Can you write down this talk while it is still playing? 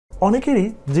অনেকেরই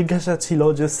জিজ্ঞাসা ছিল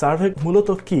যে সার্ভে মূলত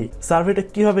কি, সার্ভেটা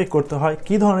কিভাবে করতে হয়,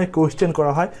 কি ধরনের কোয়েশ্চেন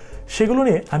করা হয়, সেগুলো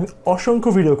নিয়ে আমি অসংখ্য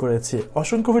ভিডিও করেছি।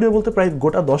 অসংখ্য ভিডিও বলতে প্রায়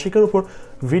গোটা 10-এর উপর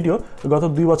ভিডিও গত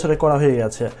 2 বছরে করা হয়ে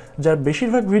গেছে, যার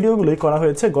বেশিরভাগ ভিডিওগুলোই করা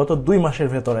হয়েছে গত 2 মাসের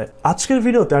ভেতরে। আজকের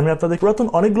ভিডিওতে আমি আপনাদের পুরাতন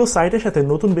অনেকগুলো সাইটের সাথে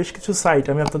নতুন বেশ কিছু সাইট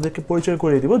আমি আপনাদেরকে পরিচয়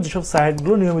করিয়ে দিব, যেসব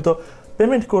সাইটগুলো নিয়মিত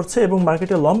পেমেন্ট করছে এবং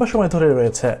মার্কেটে লম্বা সময় ধরে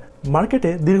রয়েছে। মার্কেটে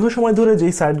দীর্ঘ সময় ধরে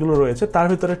যেই সাইটগুলো রয়েছে তার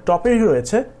ভিতরে টপেই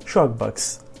রয়েছে শকবাক্স।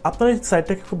 আপনারা এই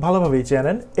সাইটটাকে খুব ভালোভাবেই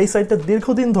জানেন। এই সাইটটা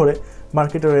দীর্ঘদিন ধরে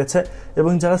মার্কেটে রয়েছে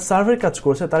এবং যারা সার্ভের কাজ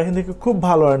করছে তারা এখান থেকে খুব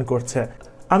ভালো আর্ন করছে।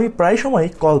 আমি প্রায় সময়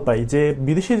কল পাই যে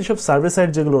বিদেশি যেসব সার্ভে সাইট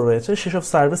যেগুলো রয়েছে সেসব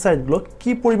সার্ভে সাইটগুলো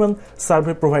কি পরিমাণ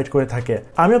সার্ভে প্রোভাইড করে থাকে।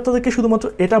 আমি আপনাদেরকে শুধুমাত্র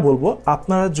এটা বলবো,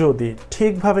 আপনারা যদি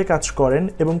ঠিকভাবে কাজ করেন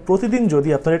এবং প্রতিদিন যদি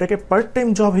আপনারা এটাকে পার্ট টাইম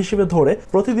জব হিসেবে ধরে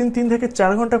প্রতিদিন 3 থেকে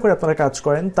 4 ঘন্টা করে আপনারা কাজ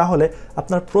করেন, তাহলে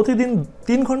আপনার প্রতিদিন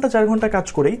 3 ঘন্টা 4 ঘন্টা কাজ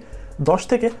করেই $10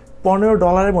 থেকে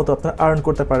 $15 মতো আপনারা আর্ন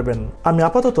করতে পারবেন। আমি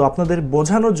আপাতত আপনাদের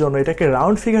বোঝানোর জন্য এটাকে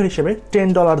রাউন্ড ফিগার হিসেবে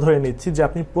 $10 ধরে নিচ্ছি, যে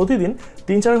আপনি প্রতিদিন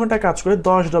 3-4 ঘন্টা কাজ করে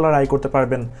 $10 আয় করতে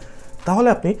পারবেন। তাহলে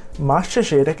আপনি মাস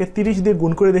শেষে এটাকে 30 দিয়ে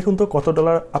গুণ করে দেখুন তো কত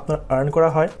ডলার আপনার আর্ন করা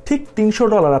হয়। ঠিক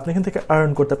 $300 আপনি এখান থেকে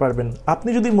আর্ন করতে পারবেন। আপনি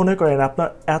যদি মনে করেন আপনার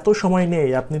এত সময় নেই,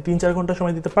 আপনি 3-4 ঘন্টা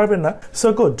সময় দিতে পারবেন না, সো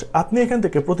গুড, আপনি এখান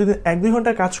থেকে প্রতিদিন 1-2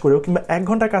 ঘন্টা কাজ করেও কিংবা 1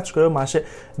 ঘন্টা কাজ করেও মাসে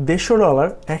 $150,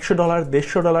 $100,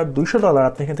 $150, $200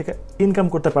 আপনি এখান থেকে ইনকাম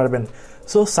করতে পারবেন।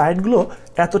 সো সাইটগুলো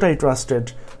এতটাই ট্রাস্টেড।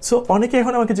 সো অনেকে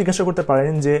এখন আমাকে জিজ্ঞাসা করতে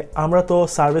পারেন যে আমরা তো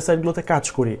সার্ভে সাইটগুলোতে কাজ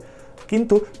করি,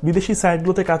 কিন্তু বিদেশি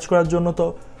সাইটগুলোতে কাজ করার জন্য তো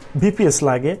ভিপিএস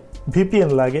লাগে,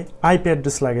 ভিপিএন লাগে, আইপি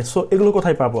অ্যাড্রেস লাগে, সো এগুলো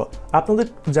কোথায় পাবো? আপনাদের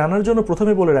জানার জন্য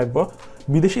প্রথমে বলে রাখবো,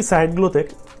 বিদেশি সাইটগুলোতে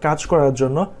কাজ করার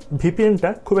জন্য ভিপিএনটা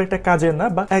খুব একটা কাজের না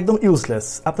বা একদম ইউজলেস।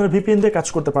 আপনারা ভিপিএন দিয়ে কাজ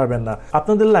করতে পারবেন না।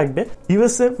 আপনাদের লাগবে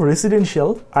ইউএসএ রেসিডেন্সিয়াল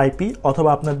আইপি অথবা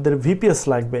আপনাদের ভিপিএস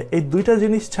লাগবে। এই দুইটা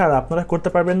জিনিস ছাড়া আপনারা করতে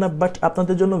পারবেন না, বাট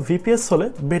আপনাদের জন্য ভিপিএস হলে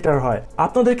বেটার হয়।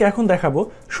 আপনাদেরকে এখন দেখাবো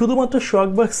শুধুমাত্র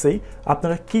শকবাক্সেই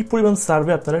আপনারা কি পরিমাণ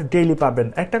সার্ভে আপনারা ডেইলি পাবেন।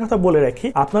 একটা কথা বলে রাখি,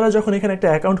 আপনারা যখন এখানে একটা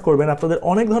অ্যাকাউন্ট করবেন আপনাদের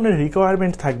অনেক ধরনের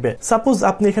রিকোয়ারমেন্ট থাকবে। সাপোজ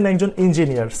আপনি এখানে একজন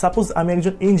ইঞ্জিনিয়ার, সাপোজ আমি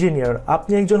একজন ইঞ্জিনিয়ার,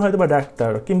 আপনি একজন হয়তো বা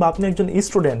ডাক্তার, কিংবা আপনি একজন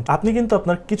স্টুডেন্ট। আপনি কিন্তু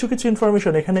আপনার কিছু কিছু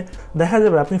ইনফরমেশন এখানে দেখা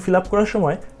যাবে আপনি ফিল আপ করার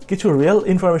সময় কিছু রিয়েল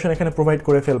ইনফরমেশন এখানে প্রোভাইড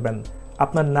করে ফেলবেন।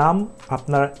 আপনার নাম,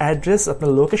 আপনার অ্যাড্রেস,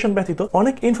 আপনার লোকেশন ব্যতীত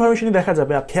অনেক ইনফরমেশনই দেখা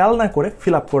যাবে খেয়াল না করে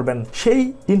ফিল আপ করবেন। সেই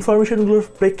ইনফরমেশনগুলোর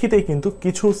প্রেক্ষিতেই কিন্তু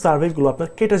কিছু সার্ভেগুলো আপনার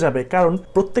কেটে যাবে, কারণ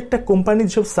প্রত্যেকটা কোম্পানি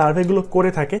যেসব সার্ভেগুলো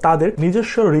করে থাকে তাদের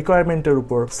নিজস্ব রিকোয়ারমেন্টের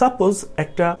উপর। সাপোজ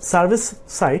একটা সার্ভিস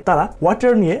সাইট তারা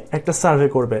ওয়াটার নিয়ে একটা সার্ভে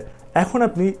করবে, এখন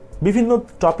আপনি বিভিন্ন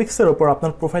টপিক্সের উপর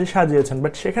আপনার প্রোফাইল সাজিয়েছেন,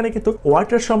 বাট সেখানে কিন্তু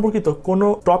ওয়াটার সম্পর্কিত কোনো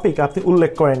টপিক আপনি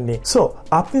উল্লেখ করেননি। সো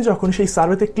আপনি যখন সেই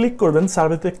সার্ভেতে ক্লিক করবেন,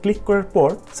 সার্ভেতে ক্লিক করার পর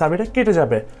সার্ভেটা কেটে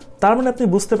যাবে। তার মানে আপনি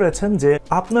বুঝতে পেরেছেন যে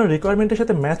আপনার রিকোয়ারমেন্টের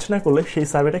সাথে ম্যাচ না করলে সেই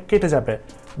সার্ভেটা কেটে যাবে।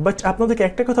 বাট আপনাদেরকে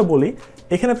একটা কথা বলি,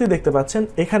 এখানে আপনি দেখতে পাচ্ছেন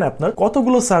এখানে আপনার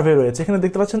কতগুলো সার্ভে রয়েছে। এখানে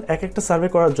দেখতে পাচ্ছেন এক একটা সার্ভে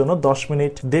করার জন্য 10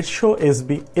 মিনিট, 150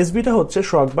 এসবি। এসবিটা হচ্ছে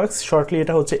শকবাক্স, শর্টলি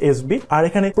এটা হচ্ছে এসবি। আর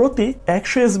এখানে প্রতি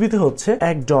 100 এসবিতে হচ্ছে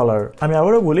 $1। আমি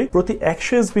আবারও বলি, প্রতি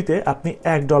 100 এসবিতে আপনি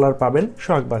 $1 পাবেন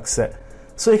শকবাক্সে।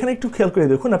 সো এখানে একটু খেয়াল করে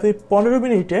দেখুন, আপনি 15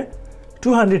 মিনিটে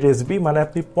 200 এসবি, মানে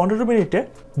আপনি 15 মিনিটে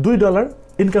 $2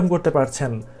 ইনকাম করতে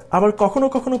পারছেন। আবার কখনো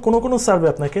কখনো কোনো সার্ভে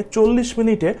আপনাকে 40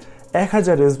 মিনিটে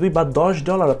 1000 এসবি বা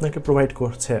 $10 আপনাকে প্রোভাইড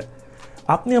করছে।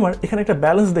 আপনি আমার এখানে একটা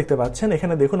ব্যালেন্স দেখতে পাচ্ছেন,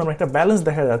 এখানে দেখুন আমার একটা ব্যালেন্স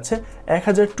দেখা যাচ্ছে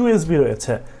 1002 এসবি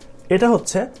রয়েছে, এটা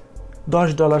হচ্ছে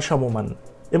 $10 সমমান।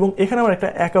 এবং এখানে আমার একটা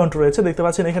অ্যাকাউন্ট রয়েছে, দেখতে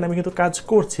পাচ্ছেন এখানে আমি কিন্তু কাজ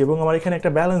করছি এবং আমার এখানে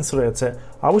একটা ব্যালেন্স রয়েছে।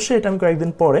 অবশ্যই এটা আমি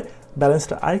কয়েকদিন পরে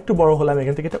ব্যালেন্সটা আরেকটু বড় হলে আমি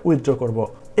এখান থেকে এটা উইথড্র করব।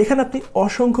 এখানে আপনি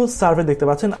অসংখ্য সার্ভে দেখতে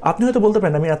পাচ্ছেন। আপনি হয়তো বলতে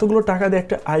পারেন আমি এতগুলো টাকা দিয়ে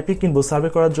একটা আইপি কিনবো সার্ভে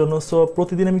করার জন্য, সো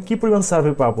প্রতিদিন আমি কি পরিমাণ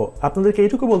সার্ভে পাবো? আপনাদেরকে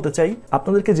এইটুকু বলতে চাই,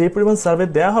 আপনাদেরকে যে পরিমাণ সার্ভে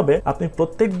দেওয়া হবে আপনি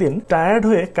প্রত্যেক দিন টায়ার্ড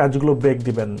হয়ে কাজগুলো ব্রেক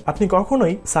দিবেন। আপনি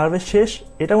কখনোই সার্ভে শেষ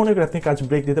এটা মনে করে আপনি কাজ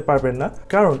ব্রেক দিতে পারবেন না,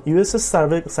 কারণ ইউএসএস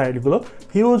সার্ভে সাইটগুলো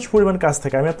হিউজ পরিমাণ কাজ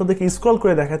থাকে। আমি আপনাদেরকে স্ক্রল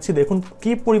করে দেখাচ্ছি, দেখুন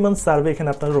কি পরিমাণ সার্ভে এখানে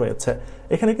আপনার রয়েছে।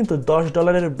 এখানে কিন্তু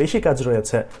 $10 বেশি কাজ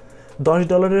রয়েছে।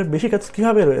 $10 বেশি কাজ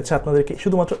কিভাবে রয়েছে আপনাদেরকে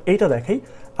শুধুমাত্র এইটা দেখাই।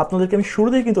 আপনাদেরকে আমি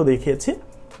শুরুতেই কিন্তু দেখিয়েছি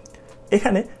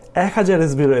এখানে 1000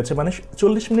 এসবি রয়েছে, মানে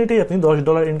 40 মিনিটেই আপনি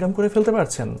 $10 ইনকাম করে ফেলতে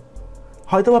পারছেন।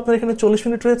 হয়তো আপনার এখানে 40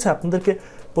 মিনিট রয়েছে, আপনাদেরকে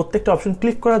প্রত্যেকটা অপশন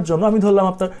ক্লিক করার জন্য আমি ধরলাম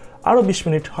আপনার আরও 20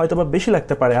 মিনিট হয়তো বা বেশি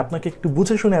লাগতে পারে আপনাকে একটু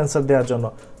বুঝে শুনে অ্যান্সার দেওয়ার জন্য।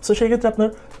 সো সেক্ষেত্রে আপনার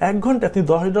 1 ঘন্টা আপনি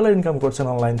 $10 ইনকাম করছেন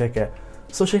অনলাইন থেকে।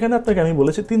 সো সেখানে আপনাকে আমি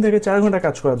বলেছি 3 থেকে 4 ঘন্টা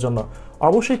কাজ করার জন্য।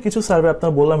 অবশ্যই কিছু সার্ভে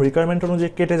আপনার বললাম রিকোয়ারমেন্ট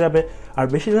অনুযায়ী কেটে যাবে, আর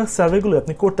বেশিরভাগ সার্ভেগুলো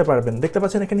আপনি করতে পারবেন। দেখতে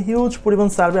পাচ্ছেন এখানে হিউজ পরিমাণ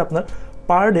সার্ভে আপনার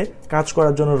পার ডে কাজ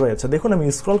করার জন্য রয়েছে। দেখুন আমি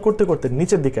স্ক্রল করতে করতে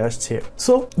নিচের দিকে আসছি।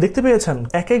 সো দেখতে পেয়েছেন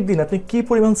এক এক দিন আপনি কি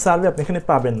পরিমাণ সার্ভে আপনি এখানে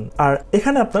পাবেন। আর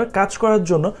এখানে আপনার কাজ করার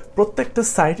জন্য প্রত্যেকটা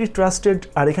সাইটই ট্রাস্টেড।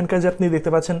 আর এখানকার যে আপনি দেখতে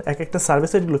পাচ্ছেন এক একটা সার্ভিস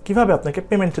সাইটগুলো কিভাবে আপনাকে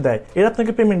পেমেন্ট দেয়, এর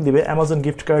আপনাকে পেমেন্ট দিবে অ্যামাজন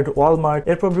গিফট কার্ড, ওয়ালমার্ট,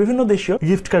 এরপর বিভিন্ন দেশীয়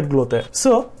গিফট কার্ড গুলোতে।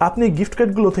 সো আপনি গিফট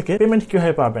কার্ড গুলো থেকে পেমেন্ট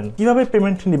কিভাবে পাবেন, কিভাবে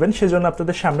পেমেন্ট নেবেন, সেজন্য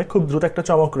আপনাদের সামনে খুব দ্রুত একটা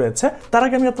চমক রয়েছে। তার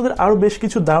আগে আমি আপনাদের আরো বেশ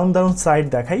কিছু দারুণ সাইট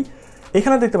দেখাই।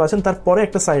 এখানে দেখতে পাচ্ছেন তারপরে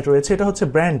একটা সাইট রয়েছে, এটা হচ্ছে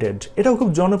ব্র্যান্ডেড। এটাও খুব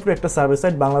জনপ্রিয় একটা সার্ভিস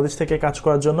সাইট বাংলাদেশ থেকে কাজ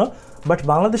করার জন্য। বাট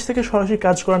বাংলাদেশ থেকে সরাসরি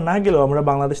কাজ করা না গেলেও আমরা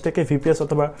বাংলাদেশ থেকে ভিপিএস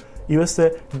অথবা ইউএসএ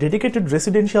ডেডিকেটেড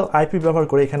রেসিডেন্সিয়াল আইপি ব্যবহার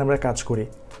করে এখানে আমরা কাজ করি।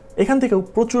 এখান থেকেও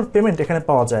প্রচুর পেমেন্ট এখানে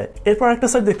পাওয়া যায়। এরপর একটা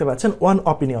সাইট দেখতে পাচ্ছেন ওয়ান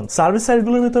অপিনিয়ন। সার্ভিস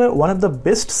সাইটগুলোর ভিতরে one of the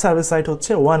best service site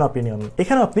হচ্ছে ওয়ান অপিনিয়ন।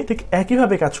 এখানে আপনি ঠিক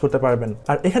একইভাবে কাজ করতে পারবেন।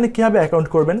 আর এখানে কিভাবে অ্যাকাউন্ট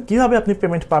করবেন, কিভাবে আপনি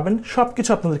পেমেন্ট পাবেন, সবকিছু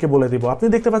আপনাদেরকে বলে দিব। আপনি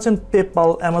দেখতে পাচ্ছেন পেপাল,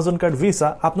 অ্যামাজন কার্ড, ভিসা,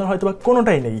 আপনার হয়তো বা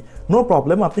কোনোটাই নেই, নো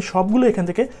প্রবলেম, আপনি সবগুলো এখান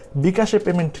থেকে বিকাশে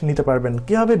পেমেন্ট নিতে পারবেন।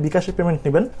 কিভাবে বিকাশে পেমেন্ট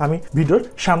নেবেন আমি ভিডিওর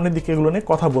সামনের দিকে এগুলো নিয়ে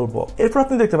কথা বলবো। এরপর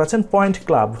আপনি দেখতে পাচ্ছেন পয়েন্ট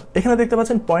ক্লাব। এখানে দেখতে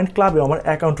পাচ্ছেন পয়েন্ট ক্লাবে আমার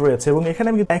অ্যাকাউন্ট রয়েছে এবং এখানে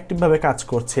আমি অ্যাক্টিভ ভাবে কাজ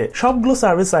করছে। সবগুলো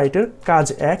সার্ভিস সাইটের কাজ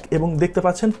এক, এবং দেখতে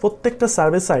পাচ্ছেন প্রত্যেকটা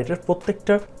সার্ভিস সাইটের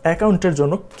প্রত্যেকটা অ্যাকাউন্টের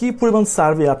জন্য কি পরিমাণ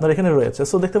সার্ভে আপনার এখানে রয়েছে।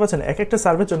 সো দেখতে পাচ্ছেন এক একটা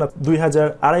সার্ভের জন্য 2000,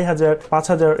 2500,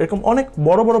 5000 এরকম অনেক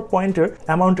বড় বড় পয়েন্টের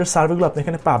অ্যামাউন্টের সার্ভেগুলো আপনি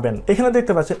এখানে পাবেন। এখানে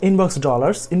দেখতে পাচ্ছেন ইনবক্স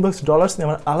ডলার্স নিয়ে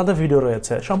আমার আলাদা ভিডিও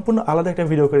রয়েছে, সম্পূর্ণ আলাদা একটা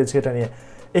ভিডিও করেছি এটা নিয়ে।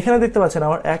 এখানে দেখতে পাচ্ছেন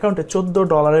আমার অ্যাকাউন্টে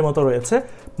 $14 মতো রয়েছে।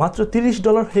 মাত্র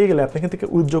 $30 হয়ে গেলে আপনি এখান থেকে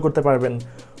উইথড্র করতে পারবেন।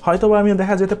 হয়তো বা আমি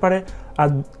দেখা যেতে পারে আর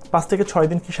 5 থেকে 6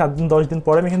 দিন কি 7 দিন 10 দিন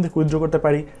পরে আমি এখান থেকে উইথড্র করতে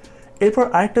পারি। এরপর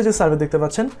আরেকটা যে সার্ভে দেখতে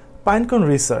পাচ্ছেন পাইনকন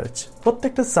রিসার্চ।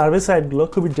 প্রত্যেকটা সার্ভে সাইটগুলো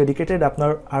খুবই ডেডিকেটেড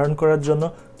আপনার আর্ন করার জন্য,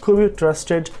 খুবই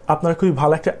ট্রাস্টেড। আপনার খুবই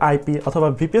ভালো একটা আইপি অথবা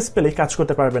ভিপিএস পেলেই কাজ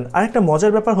করতে পারবেন। আর একটা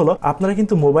মজার ব্যাপার হলো আপনারা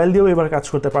কিন্তু মোবাইল দিয়েও এবার কাজ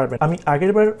করতে পারবেন। আমি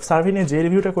আগের বার সার্ভে নিয়ে যে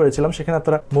রিভিউটা করেছিলাম সেখানে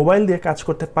আপনারা মোবাইল দিয়ে কাজ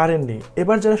করতে পারেননি।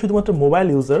 এবার যারা শুধুমাত্র মোবাইল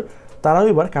ইউজার তারাও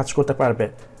এবার কাজ করতে পারবে।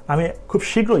 আমি খুব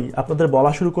শীঘ্রই আপনাদের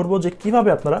বলা শুরু করব যে কিভাবে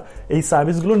আপনারা এই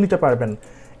সার্ভিসগুলো নিতে পারবেন।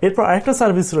 এরপর আরেকটা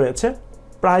সার্ভিস রয়েছে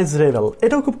প্রাইস রেভেল।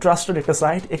 এটাও খুব ট্রাস্টেড একটা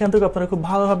সাইট, এখান থেকে আপনারা খুব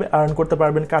ভালোভাবে আর্ন করতে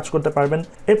পারবেন, কাজ করতে পারবেন।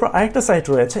 এরপর আরেকটা সাইট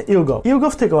রয়েছে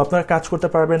ইউগভ থেকেও আপনারা কাজ করতে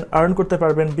পারবেন, আর্ন করতে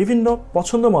পারবেন। বিভিন্ন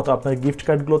পছন্দ মতো আপনার গিফট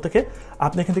কার্ডগুলো থেকে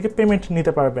আপনি এখান থেকে পেমেন্ট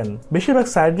নিতে পারবেন। বেশিরভাগ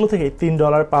সাইটগুলো থেকে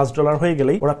 $3, $5 হয়ে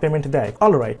গেলেই ওরা পেমেন্ট দেয়।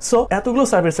 অলরাইট, সো এতগুলো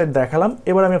সার্ভিস সাইট দেখালাম।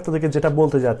 এবার আমি আপনাদেরকে যেটা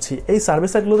বলতে যাচ্ছি, এই সার্ভিস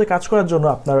সাইটগুলোতে কাজ করার জন্য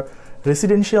আপনার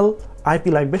রেসিডেন্সিয়াল আইপি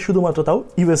লাগবে, শুধুমাত্র তাও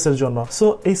ইউএস এর জন্য। সো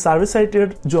এই সার্ভিস সাইটের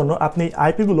জন্য আপনি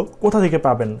আইপি গুলো কোথা থেকে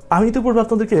পাবেন? আমি তো পূর্বে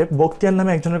আপনাদেরকে বক্তিয়ার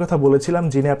নামে একজনের কথা বলেছিলাম,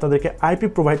 যিনি আপনাদেরকে আইপি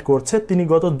প্রোভাইড করছে। তিনি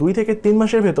গত 2 থেকে 3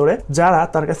 মাসের ভেতরে যারা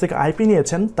তার কাছ থেকে আইপি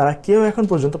নিয়েছেন তারা কেউ এখন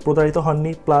পর্যন্ত প্রতারিত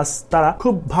হননি, প্লাস তারা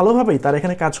খুব ভালোভাবেই তারা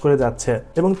এখানে কাজ করে যাচ্ছে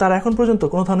এবং তারা এখন পর্যন্ত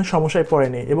কোনো ধরনের সমস্যায়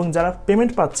পড়েনি। এবং যারা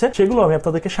পেমেন্ট পাচ্ছে সেগুলো আমি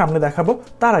আপনাদেরকে সামনে দেখাবো।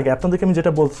 তার আগে আপনাদেরকে আমি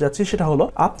যেটা বলতে চাচ্ছি সেটা হলো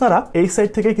আপনারা এই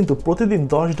সাইট থেকে কিন্তু প্রতিদিন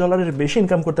 $10 বেশি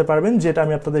ইনকাম করতে পারবেন, যেটা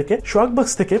আমি আপনাদেরকে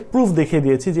শকবক্স থেকে প্রুফ দেখিয়ে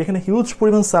দিয়েছি যে এখানে হিউজ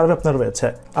পরিমাণ সার্ভে আপনার রয়েছে।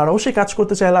 আর অবশ্যই কাজ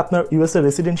করতে চাইলে আপনার ইউএস এর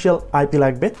রেসিডেন্সিয়াল আইপি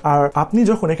লাগবে। আর আপনি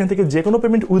যখন এখান থেকে যে কোনো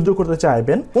পেমেন্ট উইথড্র করতে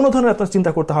চাইবেন কোনো ধরনের আপনার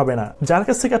চিন্তা করতে হবে না। যার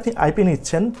কাছ থেকে আপনি আইপি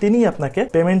নিচ্ছেন তিনি আপনাকে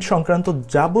পেমেন্ট সংক্রান্ত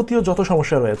যাবতীয় যত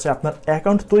সমস্যা রয়েছে, আপনার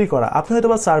অ্যাকাউন্ট তৈরি করা, আপনি হয়তো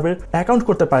বা সার্ভের অ্যাকাউন্ট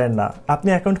করতে পারেন না, আপনি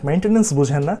অ্যাকাউন্ট মেইনটেনেন্স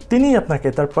বুঝেন না, তিনি আপনাকে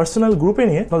তার পার্সোনাল গ্রুপে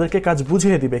নিয়ে আপনাদেরকে কাজ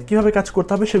বুঝিয়ে দিবে, কিভাবে কাজ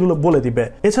করতে হবে সেগুলো বলে দিবে।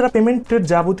 এছাড়া পেমেন্টের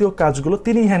যাবতীয় কাজগুলো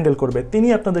তিনিই হ্যান্ডেল করবে। তিনি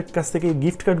আপনাদের কাছ থেকে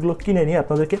গিফট কার্ডগুলো কিনে নিয়ে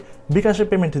আপনাদেরকে বিকাশে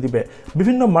পেমেন্ট দিবে।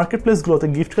 বিভিন্ন মার্কেট প্লেসগুলোতে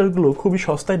গিফট কার্ডগুলো খুবই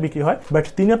সস্তায় বিক্রি হয়, বাট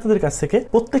তিনি আপনাদের কাছ থেকে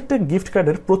প্রত্যেকটা গিফট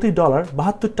কার্ডের প্রতি ডলার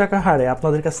 72 টাকা হারে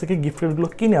আপনাদের কাছ থেকে গিফট কার্ডগুলো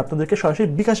কিনে আপনাদেরকে সরাসরি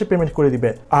বিকাশে পেমেন্ট করে দিবে।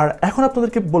 আর এখন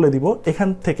আপনাদেরকে বলে দিব এখান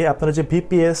থেকে আপনারা যে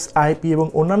ভিপিএস, আইপি এবং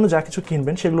অন্যান্য যা কিছু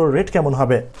কিনবেন সেগুলোর রেট কেমন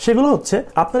হবে। সেগুলো হচ্ছে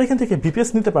আপনারা এখান থেকে ভিপিএস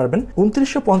নিতে পারবেন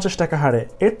 2950 টাকা হারে।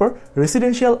 এরপর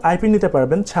রেসিডেন্সিয়াল আইপি নিতে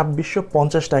পারবেন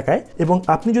 2650 টাকায়। এবং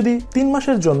আপনি যদি 3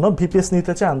 মাসের জন্য ভিপিএস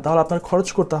নিতে চান তাহলে আপনার খরচ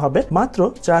করতে হবে মাত্র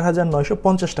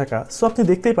 4950 টাকা। সো আপনি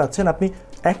দেখতেই পাচ্ছেন আপনি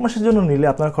 1 মাসের জন্য নিলে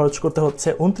আপনার খরচ করতে হচ্ছে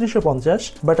 2950,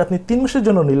 বাট আপনি 3 মাসের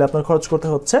জন্য নিলে আপনার খরচ করতে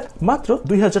হচ্ছে মাত্র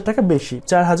 2000 টাকা বেশি,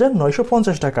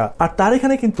 4950 টাকা। আর তার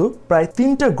এখানে কিন্তু প্রায়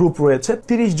 3টা গ্রুপ রয়েছে,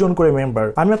 30 জন করে মেম্বার।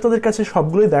 আমি আপনাদের কাছে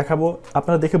সবগুলোই দেখাবো,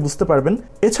 আপনারা দেখে বুঝতে পারবেন।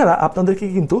 এছাড়া আপনাদেরকে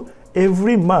কিন্তু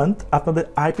এভরি মান্থ আপনাদের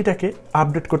আইপিটাকে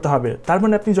আপডেট করতে হবে। তার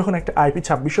মানে আপনি যখন একটা আইপি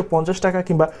 2650 টাকা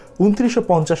কিংবা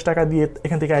 2950 টাকা দিয়ে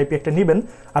এখান থেকে আইপি একটা নেবেন,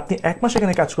 আপনি 1 মাস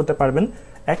এখানে কাজ করতে পারবেন।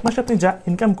 1 মাসে আপনি যা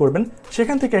ইনকাম করবেন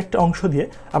সেখান থেকে একটা অংশ দিয়ে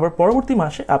আবার পরবর্তী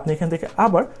মাসে আপনি এখান থেকে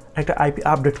আবার একটা আইপি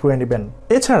আপডেট করে নেবেন।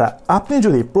 এছাড়া আপনি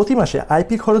যদি প্রতি মাসে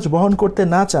আইপি খরচ বহন করতে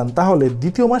না চান তাহলে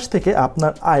দ্বিতীয় মাস থেকে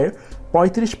আপনার আয়ের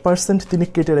 35% তিনি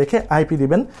কেটে রেখে আইপি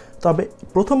দিবেন। তবে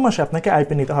প্রথম মাসে আপনাকে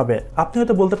আইপি নিতে হবে। আপনি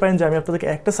হয়তো বলতে পারেন যে আমি আপনাদেরকে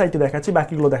একটা সাইটে দেখাচ্ছি,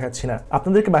 বাকিগুলো দেখাচ্ছি না।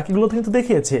 আপনাদেরকে বাকিগুলো কিন্তু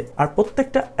দেখিয়েছে। আর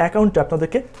প্রত্যেকটা অ্যাকাউন্টে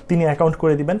আপনাদেরকে তিনি অ্যাকাউন্ট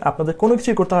করে দিবেন। আপনাদের কোনো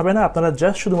কিছুই করতে হবে না, আপনারা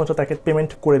জাস্ট শুধুমাত্র তাকে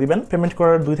পেমেন্ট করে দিবেন। পেমেন্ট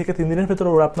করার 2 থেকে 3 দিনের ভেতরে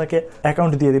ওরা আপনাকে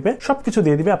অ্যাকাউন্ট দিয়ে দিবে, সবকিছু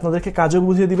দিয়ে দিবে, আপনাদেরকে কাজও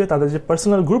বুঝিয়ে দিবে, তাদের যে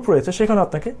পার্সোনাল গ্রুপ রয়েছে সেখানে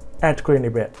আপনাকে অ্যাড করে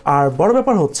নেবে। আর বড়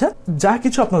ব্যাপার হচ্ছে যা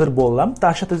কিছু আপনাদের বললাম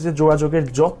তার সাথে যে যোগাযোগের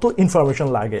যত ইনফরমেশন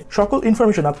লাগে সকল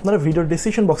ইনফরমেশন আপনারা ভিডিও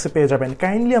ডিসক্রিপশন বক্সে পেয়ে যাবেন।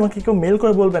 কাইন্ডলি আমাকে কেউ মেল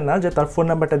করে বলবেন না যে তার ফোন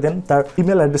নাম্বারটা দেন, তার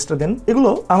ইমেল অ্যাড্রেসটা দেন, এগুলো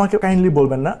আমাকে কাইন্ডলি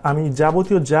বলবেন না। আমি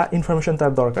যাবতীয় যা ইনফরমেশন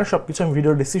তার দরকার সবকিছু আমি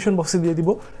ভিডিও ডিসক্রিপশন বক্সে দিয়ে দিব।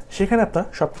 সেখানে আপনারা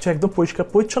সবকিছু একদম পরিষ্কার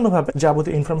পরিচ্ছন্নভাবে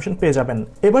যাবতীয় ইনফরমেশন পেয়ে যাবেন।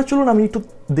 এবার চলুন আমি একটু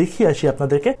দেখিয়ে আসি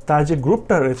আপনাদেরকে তার যে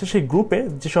গ্রুপটা রয়েছে সেই গ্রুপে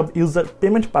যেসব ইউজার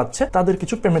পেমেন্ট পাচ্ছে তাদের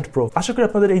কিছু পেমেন্ট প্রুফ। আশা করি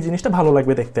আপনাদের এই জিনিসটা ভালো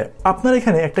লাগবে দেখতে। আপনারা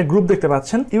এখানে একটা গ্রুপ দেখতে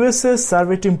পাচ্ছেন ইউএসএ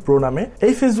সার্ভে টিম প্রো নামে।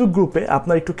 এই ফেসবুক গ্রুপে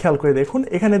আপনারা একটু খেয়াল করে দেখুন,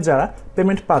 এখানে যারা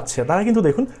পেমেন্ট পাচ্ছে তারা কিন্তু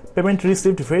দেখুন পেমেন্ট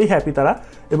রিসিভড, ভেরি হ্যাপি তারা।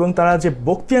 এবং তারা যে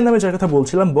বক্তিয়ার নামে যার কথা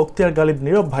বলছিলাম, বক্তিয়ার গালিব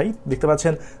নীরব ভাই, দেখতে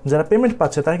পাচ্ছেন যারা পেমেন্ট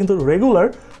পাচ্ছে তারা কিন্তু রেগুলার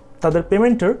তাদের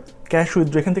পেমেন্টের ক্যাশ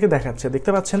উইথড্র এখান থেকে দেখাচ্ছে।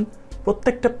 দেখতে পাচ্ছেন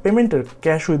প্রত্যেকটা পেমেন্টের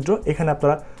ক্যাশ উইথড্র এখানে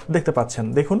আপনারা দেখতে পাচ্ছেন।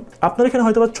 দেখুন আপনারা এখানে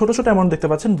হয়তো ছোট ছোট অ্যামাউন্ট দেখতে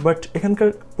পাচ্ছেন, বাট এখানকার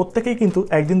প্রত্যেকেই কিন্তু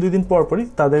একদিন 2 দিন পর পরই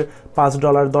তাদের $5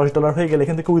 $10 হয়ে গেলে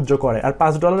এখান থেকে উইথড্র করে। আর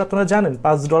 $5 আপনারা জানেন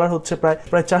 $5 হচ্ছে প্রায়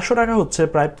 400 টাকা হচ্ছে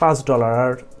প্রায় $5।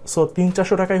 আর সো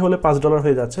 300-400 টাকাই হলে $5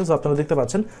 হয়ে যাচ্ছে। সো আপনারা দেখতে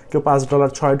পাচ্ছেন কেউ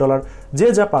 $5 $6 যে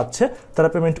যা পাচ্ছে তারা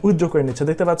পেমেন্ট উইথড্র করে নিচ্ছে।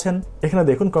 দেখতে পাচ্ছেন এখানে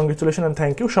দেখুন কংগ্রেচুলেশন এন্ড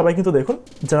থ্যাংক ইউ। সবাই কিন্তু দেখুন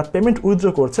যারা পেমেন্ট উইথড্র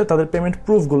করছে তাদের পেমেন্ট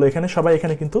প্রুফগুলো এখানে সবাই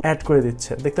এখানে কিন্তু অ্যাড করে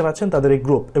দিচ্ছে। দেখতে পাচ্ছেন তাদের এই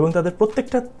গ্রুপ, এবং তাদের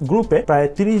প্রত্যেকটা গ্রুপে প্রায়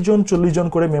 30 জন 40 জন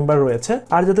করে মেম্বার রয়েছে।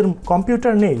 আর যাদের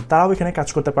কম্পিউটার নেই তারাও এখানে কাজ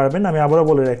করতে পারবেন। আমি আবারও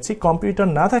বলে রাখছি কম্পিউটার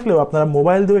না থাকলেও আপনারা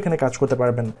মোবাইল দিয়েও এখানে কাজ করতে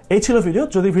পারবেন। এই ছিল ভিডিও।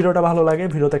 যদি ভিডিওটা ভালো লাগে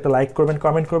ভিডিওতে একটা লাইক করবেন,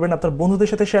 কমেন্ট করবেন, আপনার বন্ধুদের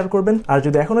সাথে শেয়ার করবেন। আর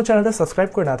যদি এখনো চ্যানেলটা সাবস্ক্রাইব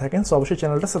করে না থাকেন সো অবশ্যই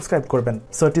চ্যানেলটা সাবস্ক্রাইব করবেন।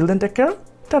 So till then take care,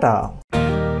 tata.